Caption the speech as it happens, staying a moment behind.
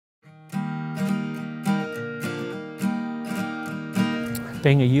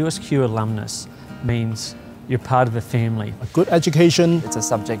Being a USQ alumnus means you're part of a family. A good education. It's a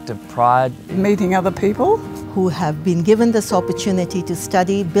subject of pride. Meeting other people who have been given this opportunity to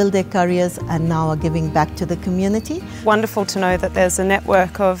study, build their careers, and now are giving back to the community. Wonderful to know that there's a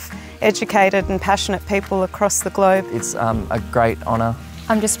network of educated and passionate people across the globe. It's a great honour.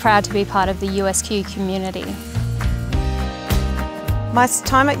 I'm just proud to be part of the USQ community. My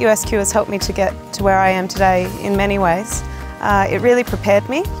time at USQ has helped me to get to where I am today in many ways. It really prepared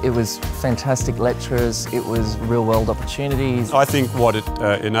me. It was fantastic lecturers, it was real world opportunities. I think what it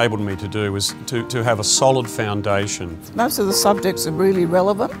enabled me to do was to have a solid foundation. Most of the subjects are really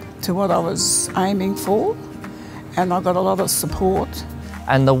relevant to what I was aiming for, and I got a lot of support.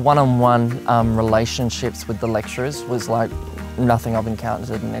 And the one-on-one relationships with the lecturers was like nothing I've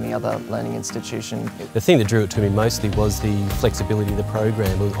encountered in any other learning institution. The thing that drew it to me mostly was the flexibility of the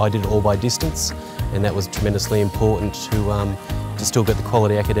program. I did it all by distance, and that was tremendously important to still get the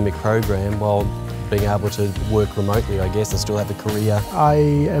quality academic program while being able to work remotely, I guess, and still have a career. I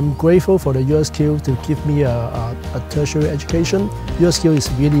am grateful for the USQ to give me a tertiary education. USQ is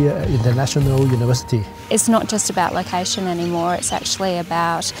really an international university. It's not just about location anymore, it's actually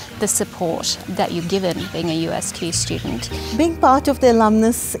about the support that you're given being a USQ student. Being part of the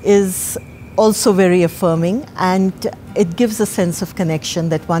alumnus is also very affirming, and it gives a sense of connection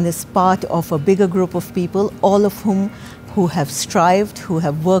that one is part of a bigger group of people, all of who have strived, who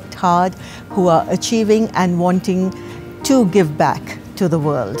have worked hard, who are achieving and wanting to give back to the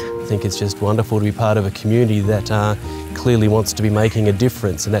world. I think it's just wonderful to be part of a community that clearly wants to be making a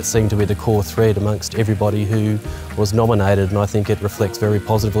difference, and that seemed to be the core thread amongst everybody who was nominated, and I think it reflects very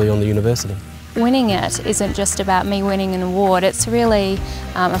positively on the university. Winning it isn't just about me winning an award, it's really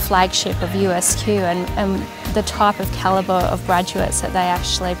a flagship of USQ and the type of calibre of graduates that they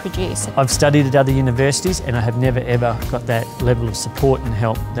actually produce. I've studied at other universities and I have never ever got that level of support and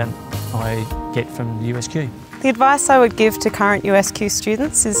help that I get from the USQ. The advice I would give to current USQ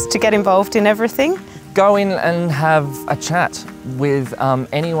students is to get involved in everything. Go in and have a chat with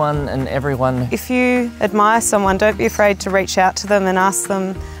anyone and everyone. If you admire someone, don't be afraid to reach out to them and ask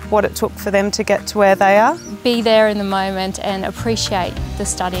them what it took for them to get to where they are. Be there in the moment and appreciate the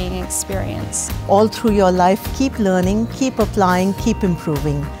studying experience. All through your life, keep learning, keep applying, keep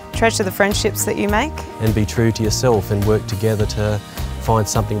improving. Treasure the friendships that you make. And be true to yourself and work together to find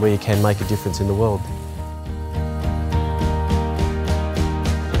something where you can make a difference in the world.